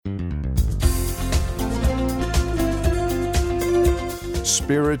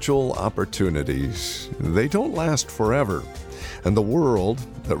Spiritual opportunities, they don't last forever. And the world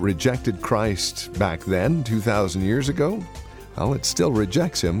that rejected Christ back then, 2,000 years ago, well, it still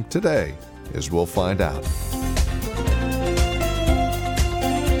rejects him today, as we'll find out.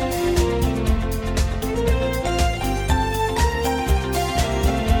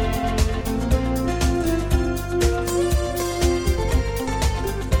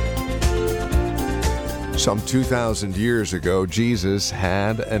 Some 2,000 years ago, Jesus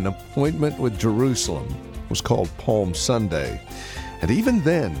had an appointment with Jerusalem. It was called Palm Sunday. And even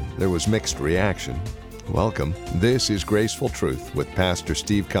then, there was mixed reaction. Welcome. This is Graceful Truth with Pastor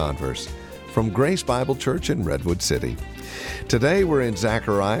Steve Converse from Grace Bible Church in Redwood City. Today we're in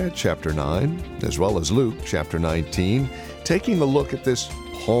Zechariah chapter 9, as well as Luke chapter 19, taking a look at this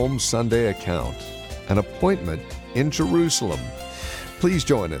Palm Sunday account, an appointment in Jerusalem. Please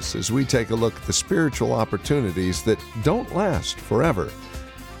join us as we take a look at the spiritual opportunities that don't last forever,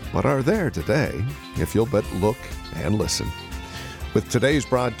 but are there today if you'll but look and listen. With today's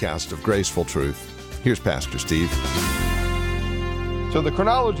broadcast of Graceful Truth, here's Pastor Steve. So the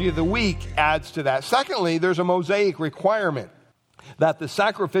chronology of the week adds to that. Secondly, there's a Mosaic requirement that the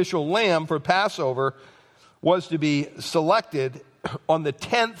sacrificial lamb for Passover was to be selected on the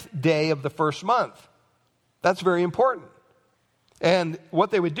 10th day of the first month. That's very important. And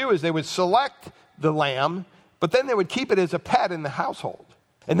what they would do is they would select the lamb, but then they would keep it as a pet in the household.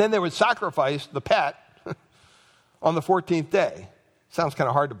 And then they would sacrifice the pet on the 14th day. Sounds kind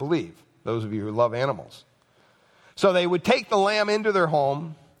of hard to believe, those of you who love animals. So they would take the lamb into their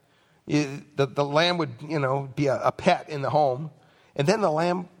home. The lamb would, be a pet in the home. And then the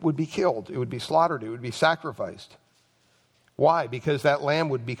lamb would be killed. It would be slaughtered. It would be sacrificed. Why? Because that lamb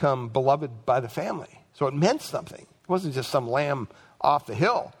would become beloved by the family. So it meant something. It wasn't just some lamb off the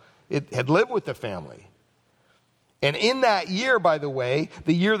hill. It had lived with the family. And in that year, by the way,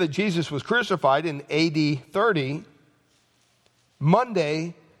 the year that Jesus was crucified in AD 30,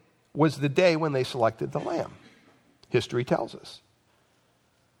 Monday was the day when they selected the lamb. History tells us.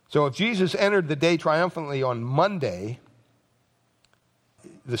 So if Jesus entered the day triumphantly on Monday,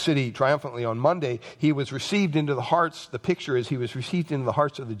 the city triumphantly on Monday, he was received into the hearts, the picture is he was received into the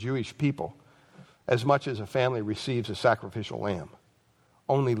hearts of the Jewish people as much as a family receives a sacrificial lamb.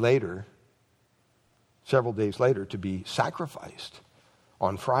 Only later, several days later, to be sacrificed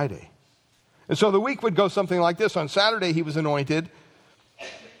on Friday. And so the week would go something like this. On Saturday, he was anointed.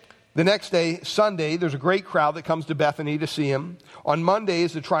 The next day, Sunday, there's a great crowd that comes to Bethany to see him. On Monday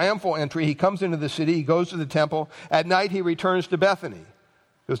is the triumphal entry. He comes into the city. He goes to the temple. At night, he returns to Bethany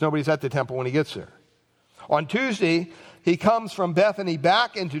because nobody's at the temple when he gets there. On Tuesday, he comes from Bethany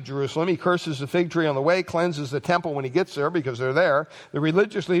back into Jerusalem. He curses the fig tree on the way, cleanses the temple when he gets there because they're there. The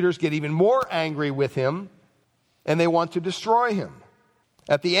religious leaders get even more angry with him, and they want to destroy him.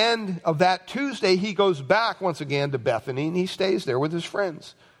 At the end of that Tuesday, he goes back once again to Bethany, and he stays there with his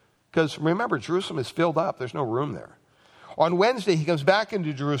friends. Because remember, Jerusalem is filled up. There's no room there. On Wednesday, he comes back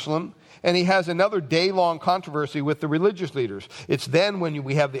into Jerusalem, and he has another day-long controversy with the religious leaders. It's then when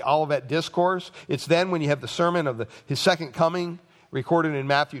we have the Olivet Discourse. It's then when you have the sermon of his second coming, recorded in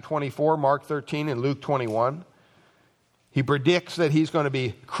Matthew 24, Mark 13, and Luke 21. He predicts that he's going to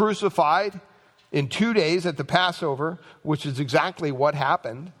be crucified in 2 days at the Passover, which is exactly what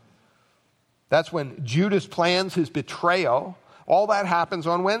happened. That's when Judas plans his betrayal. All that happens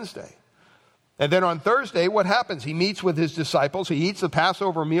on Wednesday. And then on Thursday, what happens? He meets with his disciples. He eats the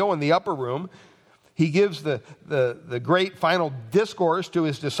Passover meal in the upper room. He gives the great final discourse to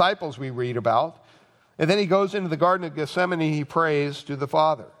his disciples we read about. And then he goes into the Garden of Gethsemane. He prays to the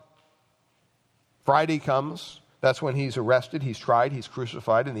Father. Friday comes. That's when he's arrested. He's tried. He's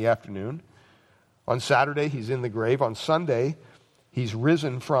crucified in the afternoon. On Saturday, he's in the grave. On Sunday, he's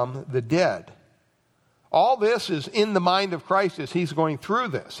risen from the dead. All this is in the mind of Christ as he's going through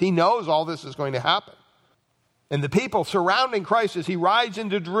this. He knows all this is going to happen. And the people surrounding Christ as he rides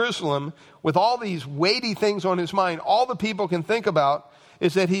into Jerusalem with all these weighty things on his mind, all the people can think about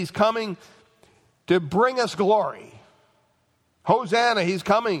is that he's coming to bring us glory. Hosanna, he's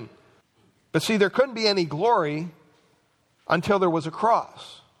coming. But see, there couldn't be any glory until there was a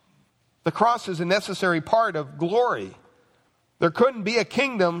cross. The cross is a necessary part of glory. There couldn't be a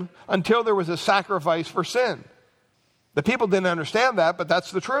kingdom until there was a sacrifice for sin. The people didn't understand that, but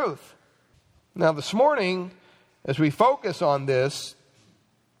that's the truth. Now this morning, as we focus on this,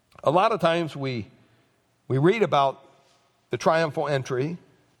 a lot of times we read about the triumphal entry,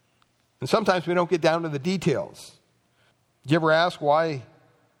 and sometimes we don't get down to the details. Did you ever ask why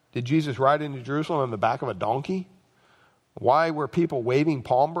did Jesus ride into Jerusalem on the back of a donkey? Why were people waving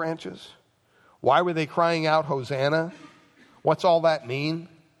palm branches? Why were they crying out, Hosanna? What's all that mean?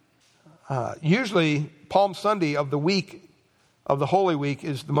 Usually, Palm Sunday of the week, of the Holy Week,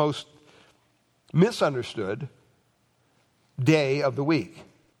 is the most misunderstood day of the week.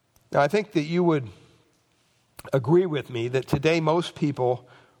 Now, I think that you would agree with me that today most people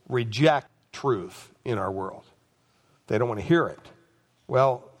reject truth in our world. They don't want to hear it.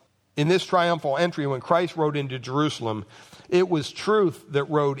 Well, in this triumphal entry, when Christ rode into Jerusalem, it was truth that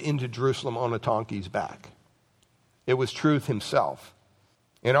rode into Jerusalem on a donkey's back. It was truth himself.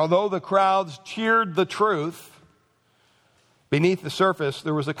 And although the crowds cheered the truth, beneath the surface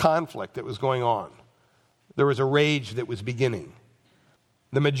there was a conflict that was going on. There was a rage that was beginning.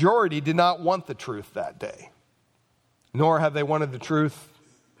 The majority did not want the truth that day, nor have they wanted the truth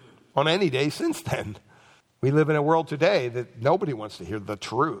on any day since then. We live in a world today that nobody wants to hear the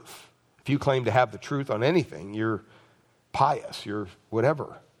truth. If you claim to have the truth on anything, you're pious, you're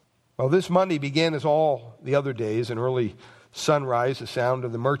whatever. Well, this Monday began as all the other days, an early sunrise, the sound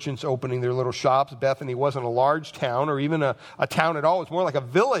of the merchants opening their little shops. Bethany wasn't a large town or even a town at all. It was more like a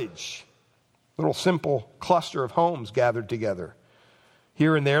village, a little simple cluster of homes gathered together.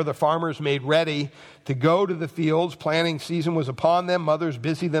 Here and there, the farmers made ready to go to the fields. Planting season was upon them. Mothers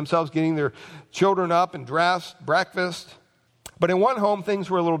busied themselves getting their children up and dressed, breakfast. But in one home, things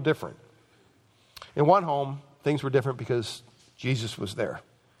were a little different. In one home, things were different because Jesus was there.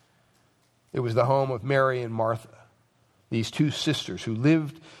 It was the home of Mary and Martha, these two sisters who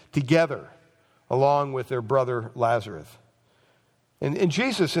lived together along with their brother Lazarus. And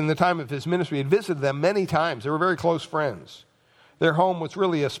Jesus, in the time of his ministry, had visited them many times. They were very close friends. Their home was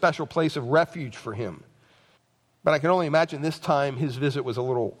really a special place of refuge for him. But I can only imagine this time his visit was a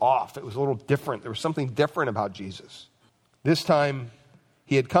little off. It was a little different. There was something different about Jesus. This time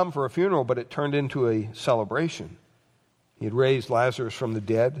he had come for a funeral, but it turned into a celebration. He had raised Lazarus from the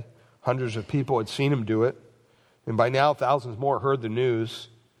dead. Hundreds of people had seen him do it. And by now, thousands more heard the news.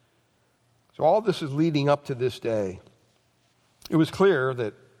 So all this is leading up to this day. It was clear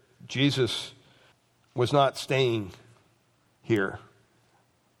that Jesus was not staying here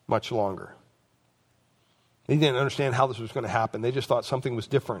much longer. They didn't understand how this was going to happen. They just thought something was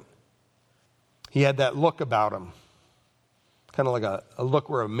different. He had that look about him, kind of like a look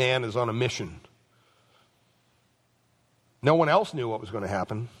where a man is on a mission. No one else knew what was going to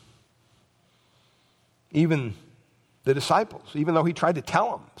happen. Even the disciples, even though he tried to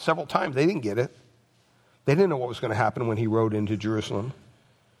tell them several times, they didn't get it. They didn't know what was going to happen when he rode into Jerusalem.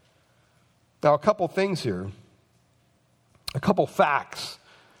 Now, a couple things here. A couple facts.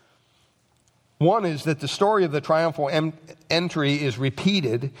 One is that the story of the triumphal entry is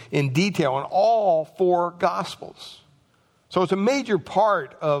repeated in detail in all four Gospels. So it's a major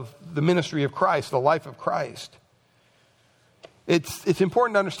part of the ministry of Christ, the life of Christ. It's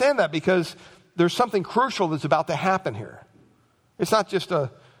important to understand that because there's something crucial that's about to happen here. It's not just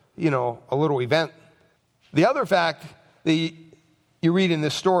a little event. The other fact that you read in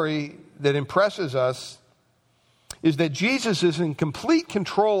this story that impresses us is that Jesus is in complete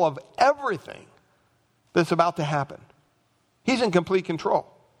control of everything that's about to happen. He's in complete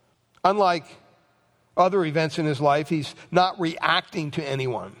control. Unlike other events in his life, he's not reacting to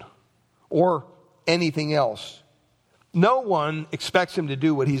anyone or anything else. No one expects him to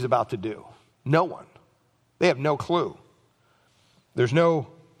do what he's about to do. No one. They have no clue. There's no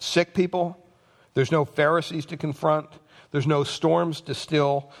sick people. There's no Pharisees to confront. There's no storms to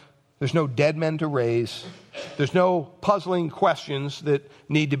still. There's no dead men to raise. There's no puzzling questions that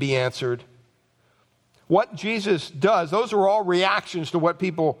need to be answered. What Jesus does, those are all reactions to what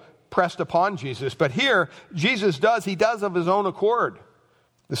people pressed upon Jesus. But here, he does of his own accord.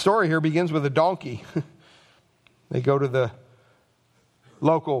 The story here begins with a donkey. They go to the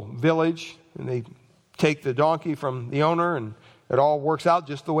local village and they take the donkey from the owner, and it all works out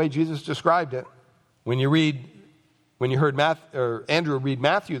just the way Jesus described it. When you heard Andrew read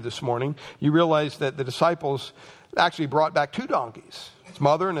Matthew this morning, you realize that the disciples actually brought back two donkeys, his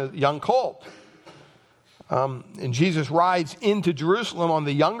mother and a young colt. And Jesus rides into Jerusalem on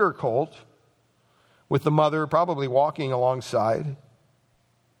the younger colt with the mother probably walking alongside.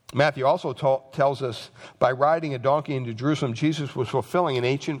 Matthew also tells us by riding a donkey into Jerusalem, Jesus was fulfilling an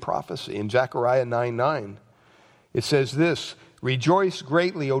ancient prophecy in Zechariah 9:9. It says this: "Rejoice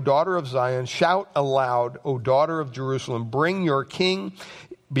greatly, O daughter of Zion. Shout aloud, O daughter of Jerusalem. Bring your king.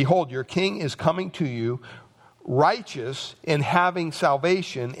 Behold, your king is coming to you, righteous and having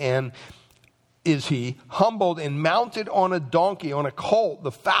salvation, and is he humbled and mounted on a donkey, on a colt,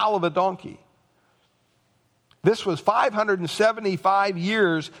 the foal of a donkey." This was 575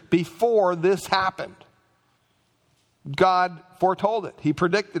 years before this happened. God foretold it. He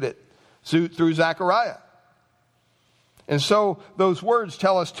predicted it through Zechariah. And so those words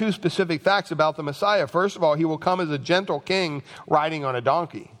tell us two specific facts about the Messiah. First of all, he will come as a gentle king riding on a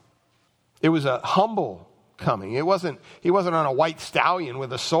donkey. It was a humble coming. He wasn't on a white stallion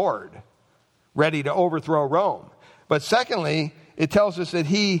with a sword, ready to overthrow Rome. But secondly, it tells us that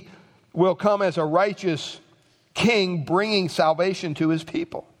he will come as a righteous king, bringing salvation to his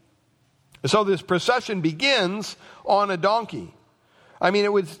people. So this procession begins on a donkey. I mean,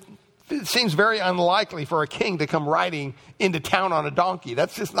 it seems very unlikely for a king to come riding into town on a donkey.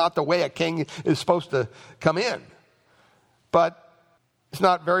 That's just not the way a king is supposed to come in. But it's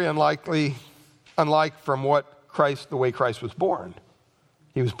not very unlike from the way Christ was born.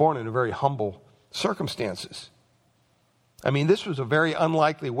 He was born in a very humble circumstances. I mean, this was a very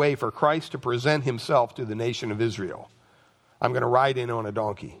unlikely way for Christ to present himself to the nation of Israel. I'm going to ride in on a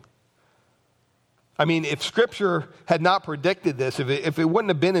donkey. I mean, if Scripture had not predicted this, if it wouldn't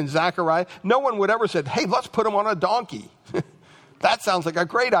have been in Zechariah, no one would ever said, hey, let's put him on a donkey. That sounds like a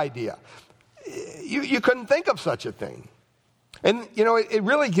great idea. You couldn't think of such a thing. And, it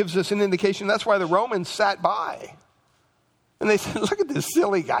really gives us an indication. That's why the Romans sat by. And they said, look at this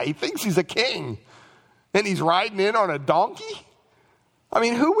silly guy. He thinks he's a king. And he's riding in on a donkey? I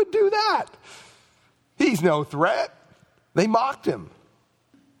mean, who would do that? He's no threat. They mocked him.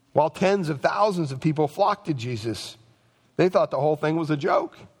 While tens of thousands of people flocked to Jesus, they thought the whole thing was a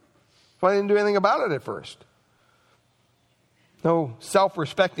joke. So they didn't do anything about it at first. No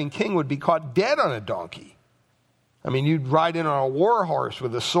self-respecting king would be caught dead on a donkey. I mean, you'd ride in on a war horse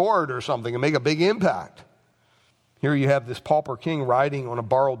with a sword or something and make a big impact. Here you have this pauper king riding on a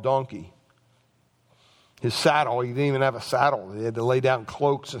borrowed donkey. His saddle, he didn't even have a saddle. They had to lay down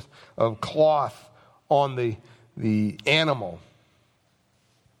cloaks of cloth on the animal.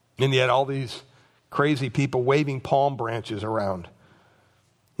 And yet all these crazy people waving palm branches around.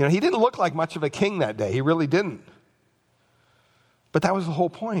 He didn't look like much of a king that day. He really didn't. But that was the whole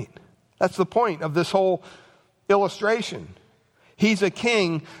point. That's the point of this whole illustration. He's a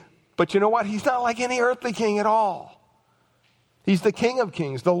king, but you know what? He's not like any earthly king at all. He's the King of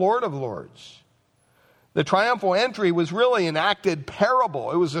Kings, the Lord of Lords. The triumphal entry was really an acted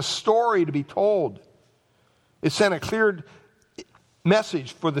parable. It was a story to be told. It sent a clear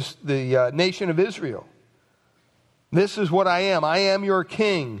message for the nation of Israel. This is what I am. I am your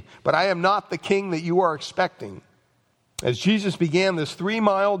king, but I am not the king that you are expecting. As Jesus began this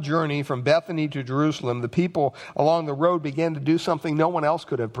 3-mile journey from Bethany to Jerusalem, the people along the road began to do something no one else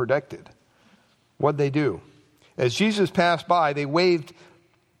could have predicted. What'd they do? As Jesus passed by, they waved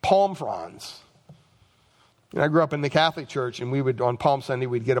palm fronds. I grew up in the Catholic Church, and on Palm Sunday,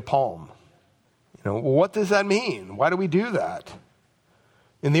 we'd get a palm. Well, what does that mean? Why do we do that?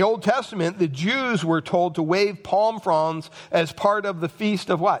 In the Old Testament, the Jews were told to wave palm fronds as part of the Feast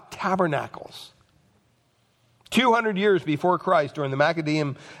of what? Tabernacles. 200 years before Christ, during the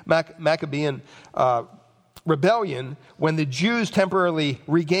Maccabean rebellion, when the Jews temporarily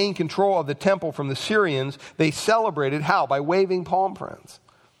regained control of the temple from the Syrians, they celebrated how? By waving palm fronds.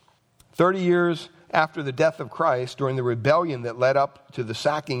 30 years after the death of Christ, during the rebellion that led up to the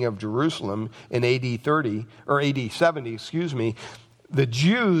sacking of Jerusalem in AD 70, the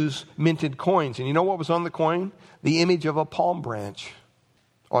Jews minted coins. And you know what was on the coin? The image of a palm branch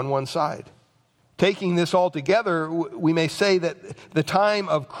on one side. Taking this all together, we may say that in the time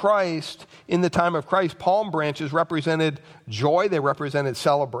of Christ, palm branches represented joy. They represented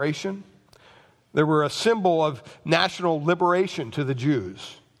celebration. They were a symbol of national liberation to the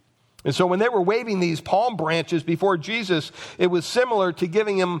Jews. And so when they were waving these palm branches before Jesus, it was similar to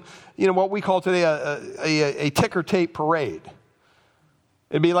giving him, what we call today a ticker tape parade.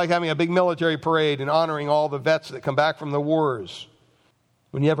 It'd be like having a big military parade and honoring all the vets that come back from the wars.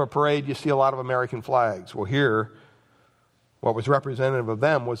 When you have a parade, you see a lot of American flags. Well, here, what was representative of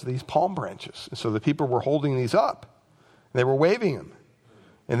them was these palm branches. And so the people were holding these up. They were waving them.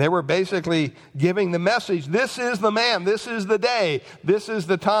 And they were basically giving the message, this is the man, this is the day, this is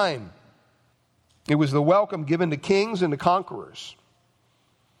the time. It was the welcome given to kings and to conquerors.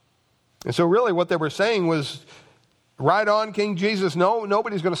 And so really what they were saying was, ride on, King Jesus. No,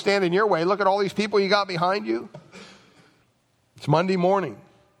 nobody's going to stand in your way. Look at all these people you got behind you. It's Monday morning,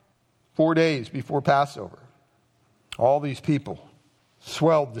 4 days before Passover. All these people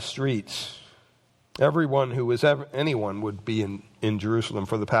swelled the streets. Everyone who was anyone would be in Jerusalem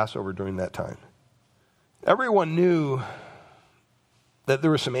for the Passover during that time. Everyone knew that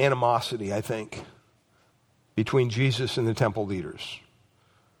there was some animosity, I think, between Jesus and the temple leaders.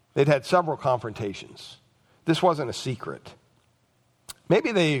 They'd had several confrontations. This wasn't a secret.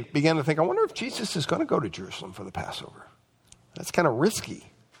 Maybe they began to think, I wonder if Jesus is going to go to Jerusalem for the Passover. That's kind of risky.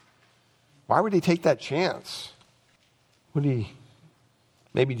 Why would he take that chance? Would he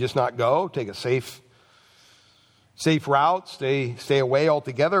maybe just not go, take a safe route, stay away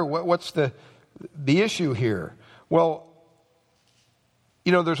altogether? What's the issue here? Well,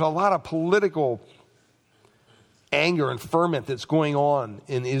 there's a lot of political anger and ferment that's going on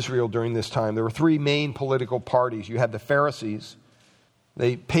in Israel during this time. There were three main political parties. You had the Pharisees.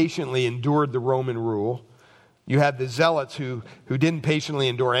 They patiently endured the Roman rule. You had the Zealots who didn't patiently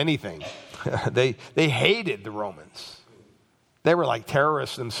endure anything. They hated the Romans. They were like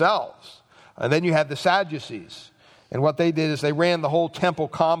terrorists themselves. And then you had the Sadducees. And what they did is they ran the whole temple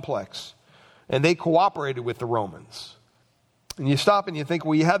complex. And they cooperated with the Romans. And you stop and you think,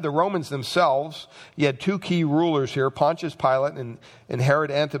 well, you had the Romans themselves. You had two key rulers here, Pontius Pilate and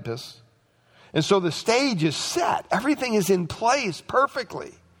Herod Antipas. And so the stage is set. Everything is in place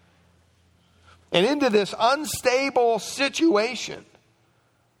perfectly. And into this unstable situation,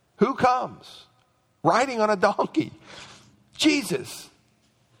 who comes? Riding on a donkey. Jesus.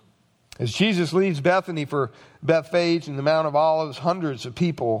 As Jesus leaves Bethany for Bethphage and the Mount of Olives, hundreds of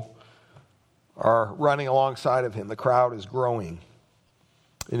people are running alongside of him. The crowd is growing.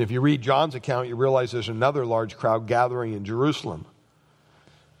 And if you read John's account, you realize there's another large crowd gathering in Jerusalem.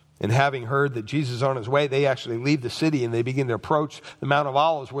 And having heard that Jesus is on his way, they actually leave the city and they begin to approach the Mount of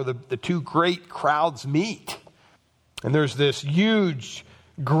Olives where the two great crowds meet. And there's this huge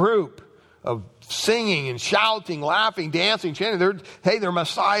group of singing and shouting, laughing, dancing, chanting. Their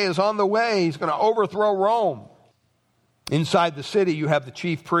Messiah is on the way. He's going to overthrow Rome. Inside the city, you have the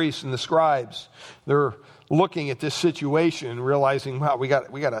chief priests and the scribes. They're looking at this situation and realizing, wow, we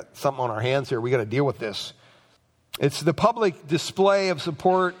got something on our hands here. We got to deal with this. It's the public display of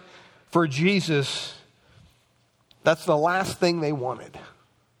support for Jesus. That's the last thing they wanted.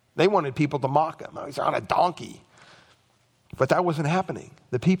 They wanted people to mock him. He's on a donkey. But that wasn't happening.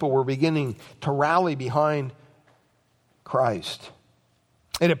 The people were beginning to rally behind Christ.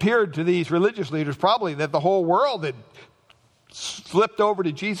 It appeared to these religious leaders probably that the whole world had flipped over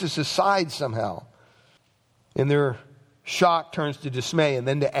to Jesus' side somehow. And their shock turns to dismay and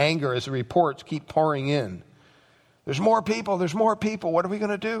then to anger as the reports keep pouring in. There's more people. What are we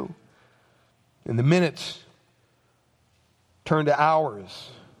going to do? And the minutes turn to hours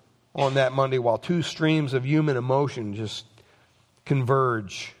on that Monday while two streams of human emotion just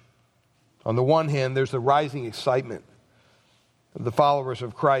converge. On the one hand, there's the rising excitement of the followers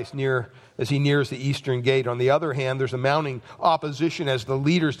of Christ as he nears the eastern gate. On the other hand, there's a mounting opposition as the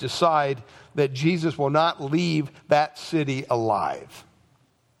leaders decide that Jesus will not leave that city alive.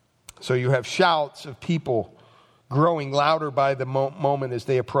 So you have shouts of people growing louder by the moment as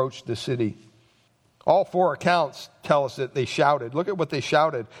they approach the city. All four accounts tell us that they shouted. Look at what they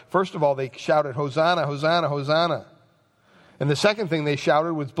shouted. First of all, they shouted, Hosanna, Hosanna, Hosanna. And the second thing they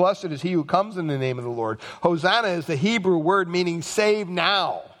shouted was, blessed is he who comes in the name of the Lord. Hosanna is the Hebrew word meaning save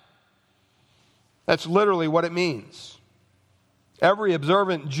now. That's literally what it means. Every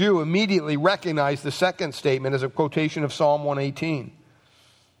observant Jew immediately recognized the second statement as a quotation of Psalm 118.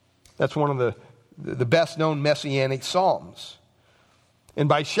 That's one of the best-known messianic psalms. And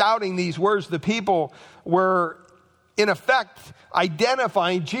by shouting these words, the people were, in effect,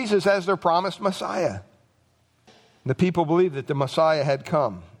 identifying Jesus as their promised Messiah. The people believed that the Messiah had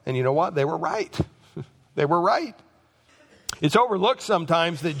come. And you know what? They were right. They were right. It's overlooked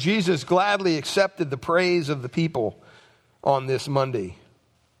sometimes that Jesus gladly accepted the praise of the people on this Monday.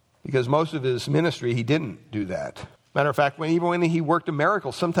 Because most of his ministry, he didn't do that. Matter of fact, even when he worked a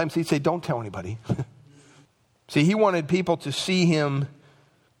miracle, sometimes he'd say, don't tell anybody. See, he wanted people to see him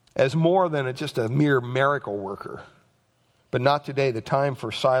as more than just a mere miracle worker. But not today. The time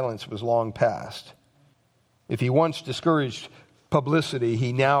for silence was long past. If he once discouraged publicity,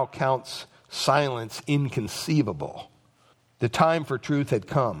 he now counts silence inconceivable. The time for truth had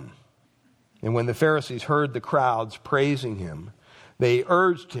come. And when the Pharisees heard the crowds praising him, they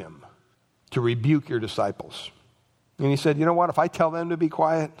urged him to rebuke your disciples. And he said, you know what? If I tell them to be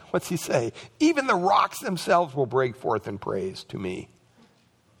quiet, what's he say? Even the rocks themselves will break forth in praise to me.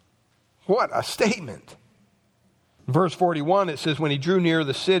 What a statement. In verse 41, it says, when he drew near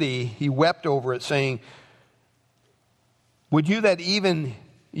the city, he wept over it, saying, would you that even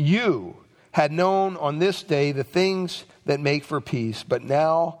you had known on this day the things that make for peace, but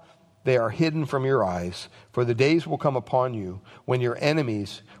now they are hidden from your eyes. For the days will come upon you when your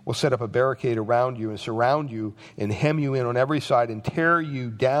enemies will set up a barricade around you and surround you and hem you in on every side and tear you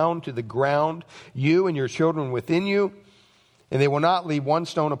down to the ground, you and your children within you. And they will not leave one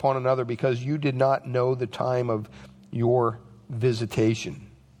stone upon another because you did not know the time of your visitation.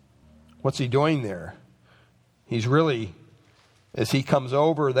 What's he doing there? He's really, as he comes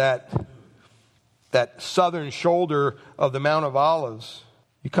over that that southern shoulder of the Mount of Olives,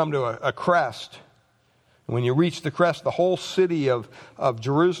 you come to a crest. And when you reach the crest, the whole city of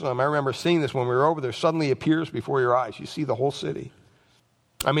Jerusalem, I remember seeing this when we were over there, suddenly appears before your eyes. You see the whole city.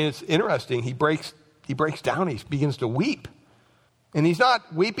 I mean, it's interesting. He breaks down. He begins to weep. And he's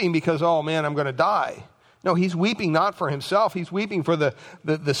not weeping because, oh man, I'm going to die. No, he's weeping not for himself. He's weeping for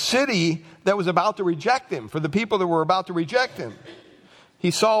the city that was about to reject him, for the people that were about to reject him. He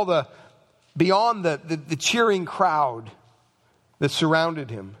saw beyond the cheering crowd that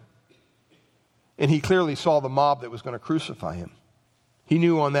surrounded him. And he clearly saw the mob that was going to crucify him. He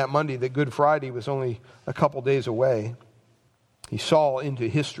knew on that Monday that Good Friday was only a couple days away. He saw into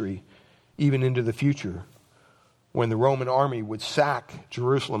history, even into the future, when the Roman army would sack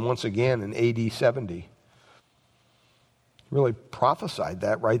Jerusalem once again in AD 70. Really prophesied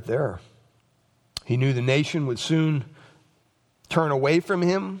that right there. He knew the nation would soon turn away from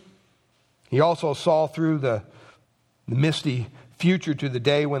him. He also saw through the misty future to the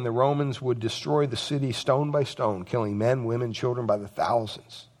day when the Romans would destroy the city stone by stone, killing men, women, children by the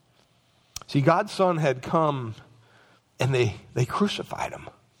thousands. See, God's Son had come and they crucified him.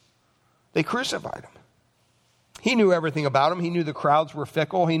 They crucified him. He knew everything about him. He knew the crowds were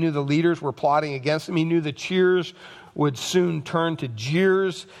fickle. He knew the leaders were plotting against him. He knew the cheers would soon turn to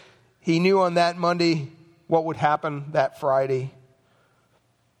jeers. He knew on that Monday what would happen that Friday.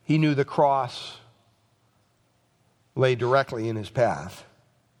 He knew the cross lay directly in his path.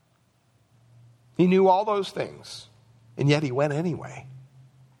 He knew all those things, and yet he went anyway.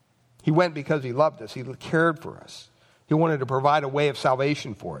 He went because he loved us. He cared for us. He wanted to provide a way of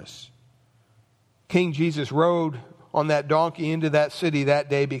salvation for us. King Jesus rode on that donkey into that city that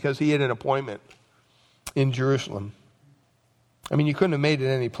day because he had an appointment in Jerusalem. I mean, you couldn't have made it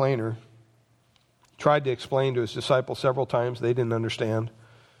any plainer. He tried to explain to his disciples several times. They didn't understand.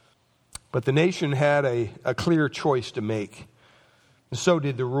 But the nation had a clear choice to make. And so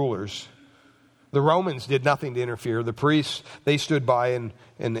did the rulers. The Romans did nothing to interfere. The priests, they stood by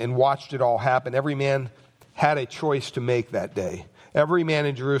and watched it all happen. Every man had a choice to make that day. Every man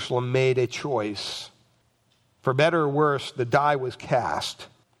in Jerusalem made a choice. For better or worse, the die was cast.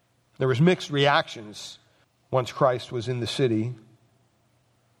 There was mixed reactions once Christ was in the city.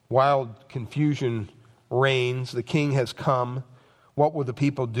 Wild confusion reigns. The king has come. What will the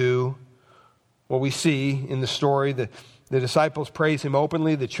people do? Well, we see in the story the disciples praise him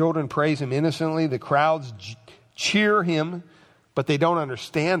openly. The children praise him innocently. The crowds cheer him, but they don't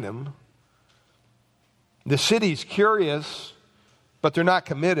understand him. The city's curious, but they're not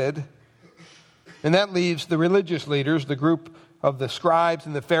committed. And that leaves the religious leaders, the group of the scribes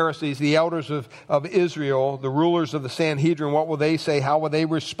and the Pharisees, the elders of Israel, the rulers of the Sanhedrin. What will they say? How will they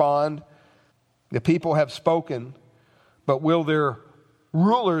respond? The people have spoken, but will their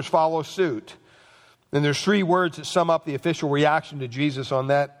rulers follow suit? And there's three words that sum up the official reaction to Jesus on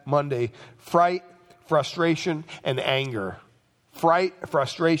that Monday: fright, frustration, and anger. Fright,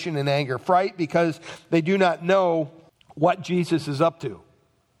 frustration, and anger. Fright because they do not know what Jesus is up to.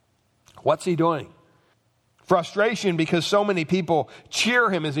 What's he doing? Frustration because so many people cheer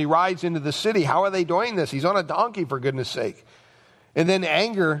him as he rides into the city. How are they doing this? He's on a donkey, for goodness sake. And then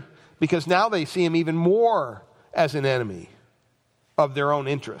anger because now they see him even more as an enemy of their own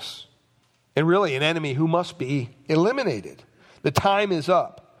interests. And really an enemy who must be eliminated. The time is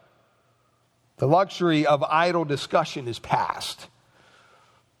up. The luxury of idle discussion is past.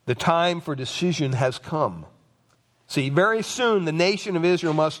 The time for decision has come. See, very soon the nation of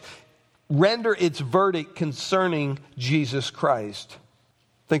Israel must render its verdict concerning Jesus Christ.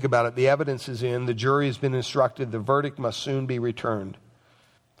 Think about it. The evidence is in. The jury has been instructed. The verdict must soon be returned.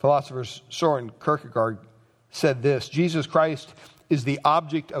 Philosopher Soren Kierkegaard said this: Jesus Christ is the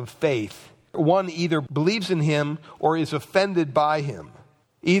object of faith. One either believes in him or is offended by him.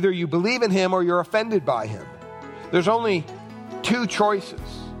 Either you believe in him or you're offended by him. There's only two choices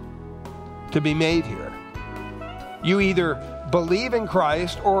to be made here. You either believe in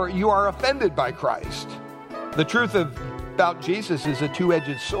Christ or you are offended by Christ. The truth about Jesus is a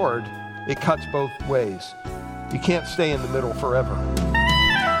two-edged sword. It cuts both ways. You can't stay in the middle forever.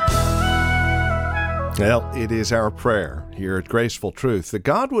 Well, it is our prayer here at Graceful Truth that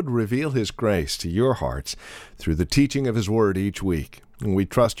God would reveal his grace to your hearts through the teaching of his word each week. And we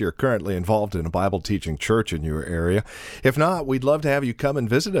trust you're currently involved in a Bible teaching church in your area. If not, we'd love to have you come and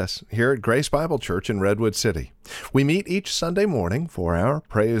visit us here at Grace Bible Church in Redwood City. We meet each Sunday morning for our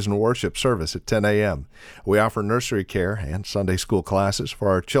praise and worship service at 10 a.m. We offer nursery care and Sunday school classes for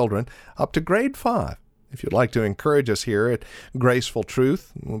our children up to grade 5. If you'd like to encourage us here at Graceful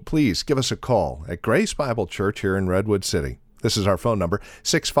Truth, please give us a call at Grace Bible Church here in Redwood City. This is our phone number,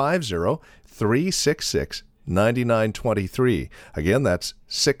 650-366-9923. Again, that's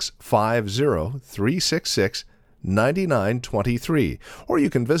 650-366-9923. Or you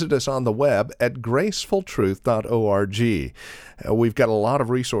can visit us on the web at gracefultruth.org. We've got a lot of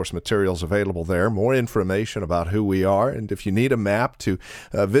resource materials available there, more information about who we are, and if you need a map to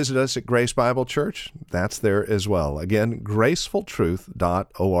visit us at Grace Bible Church, that's there as well. Again,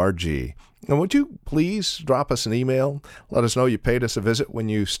 gracefultruth.org. And would you please drop us an email? Let us know you paid us a visit when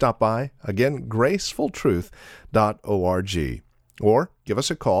you stop by. Again, gracefultruth.org. Or give us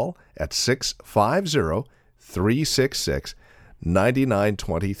a call at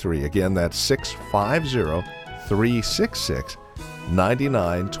 650-366-9923. Again, that's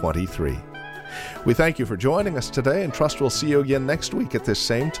 650-366-9923. We thank you for joining us today and trust we'll see you again next week at this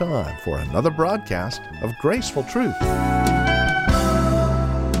same time for another broadcast of Graceful Truth.